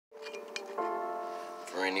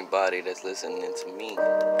anybody that's listening to me,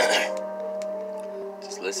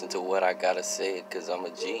 just listen to what I gotta say, cause I'm a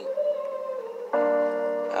G.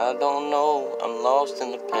 I don't know, I'm lost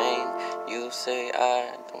in the pain. You say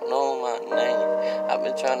I don't know my name. I've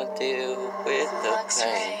been trying to deal with the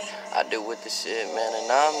pain. I deal with the shit, man, and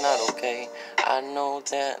I'm not okay. I know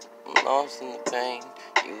that I'm lost in the pain.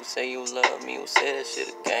 You say you love me, you say that shit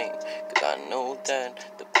again. Cause I know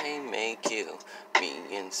that the pain may kill me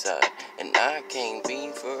inside. And I can't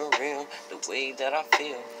be for real. The way that I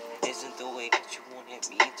feel isn't the way that you wanted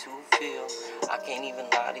me to feel. I can't even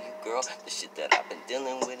lie to you, girl. The shit that I've been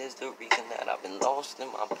dealing with is the reason that I've been lost in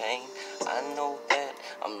my pain. I know that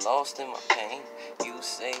I'm lost in my pain. You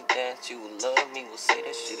say that you love me, we'll say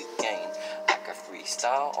that shit again. I can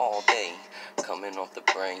freestyle all day, coming off the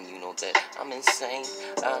brain. You know that I'm insane.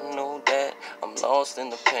 I know that I'm lost in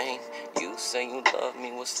the pain. You say you love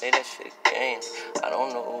me, we'll say that shit again. I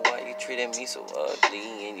don't know why you treated me so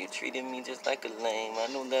ugly, and you treated me just like a lame. I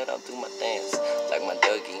know that I'll do my dance like my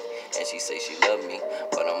Dougie, and she say she love me,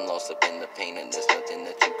 but I'm lost up in the pain, and there's nothing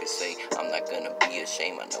that you can say. I'm not gonna be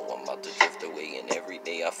ashamed. I know I'm about to drift away, and every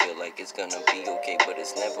day I feel like it's gonna be okay, but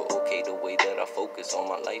it's never okay. The way that I focus on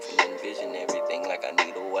my life and envision everything like I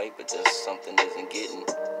need a wife, but just something isn't getting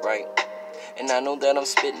right. And I know that I'm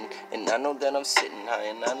spitting, and I know that I'm sitting high,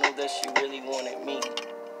 and I know that she really wanted me.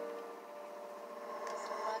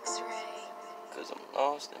 Cause I'm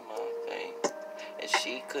lost in my pain, and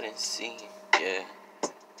she couldn't see, yeah.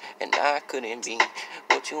 And I couldn't be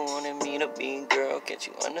what you wanted me to be, girl. Can't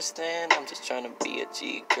you understand? I'm just trying to be a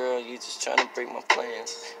G, girl. You just trying to break my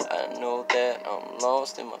plans. I know that I'm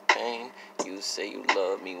lost in my pain. You say you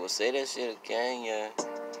love me, we'll say that shit again, yeah.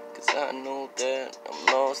 Cause I know that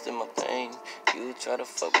I'm lost in my pain. You try to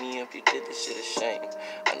fuck me up, you did this shit a shame.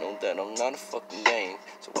 I know that I'm not a fucking game,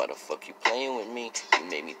 so why the fuck you playing with me? You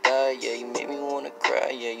made me die, yeah, you made me wanna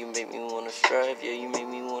cry, yeah, you made me wanna strive, yeah, you made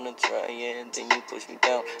me wanna try, yeah, and then you push me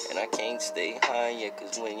down, and I can't stay high, yeah,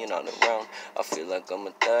 cause when you're not around, I feel like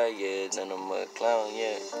I'ma die, yeah, then I'm a clown,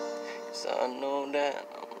 yeah. Cause I know that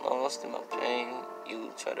I'm lost in my pain.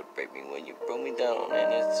 You try to break me when you broke me down,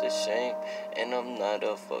 and it's a shame. And I'm not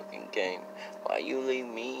a fucking game. Why you leave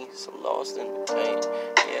me so lost in the pain?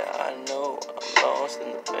 Yeah, I know I'm lost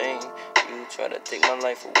in the pain. You try to take my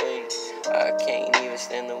life away. I can't even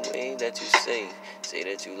stand the way that you say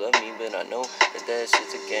that you love me, but I know that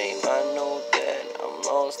shit's a game. I know that I'm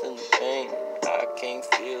lost in the pain. I can't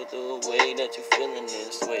feel the way that you feeling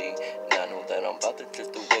this way. And I know that I'm about to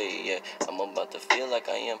drift away, yeah. I'm about to feel like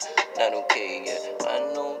I am not okay, yeah. I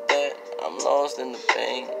know that I'm lost in the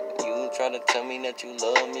pain. You try to tell me that you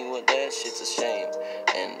love me, well that shit's a shame.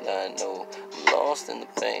 And I know I'm lost in the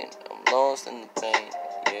pain. I'm lost in the pain,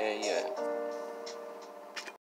 yeah, yeah.